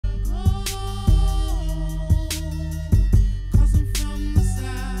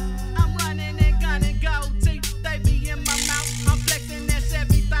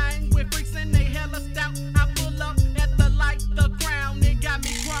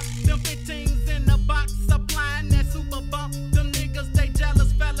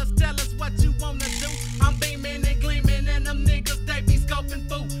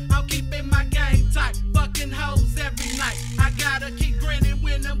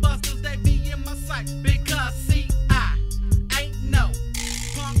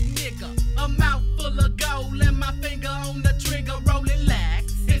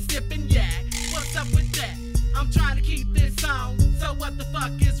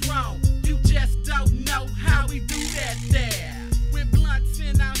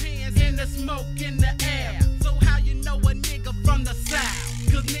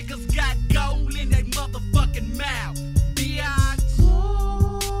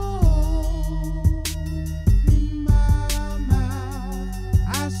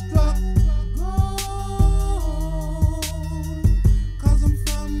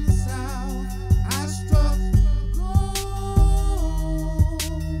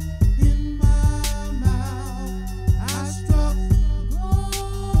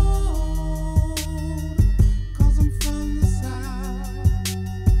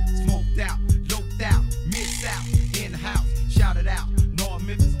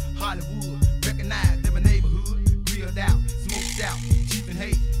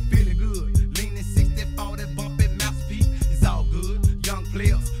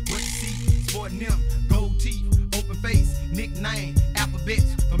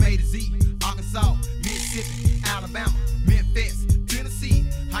to Z, Arkansas, Mississippi, Alabama, Memphis, Tennessee.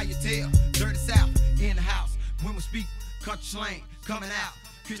 How you tell? Dirty South in the house. When we speak, country slang coming out.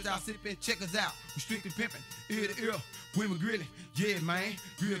 Crystal sipping, check us out. We strictly pimping, ear to ear. Women grilling, yeah man,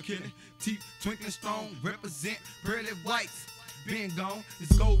 real killing. Teeth twinkling strong, represent pearly whites. Been gone,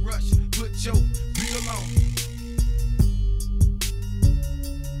 it's gold rush. Put your grill on.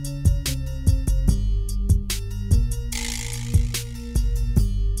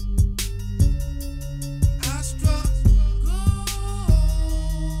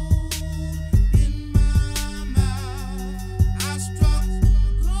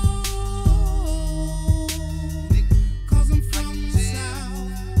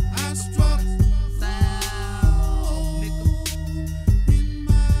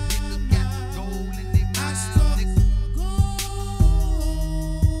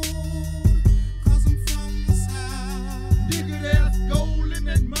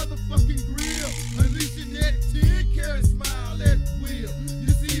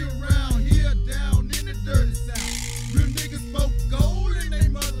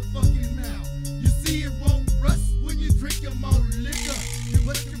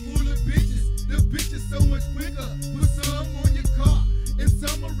 So much quicker. Put some on your car and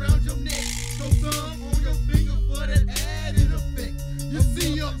some around your neck. Throw some on your finger for that added effect. You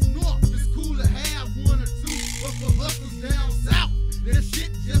see up north, it's cool to have one or two, but for hustlers down south, that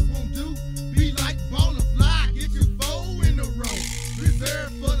shit just won't do. Be like baller fly, get you 4 in a row.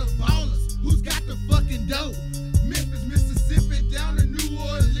 Reserved for the ballers who's got the fucking dough.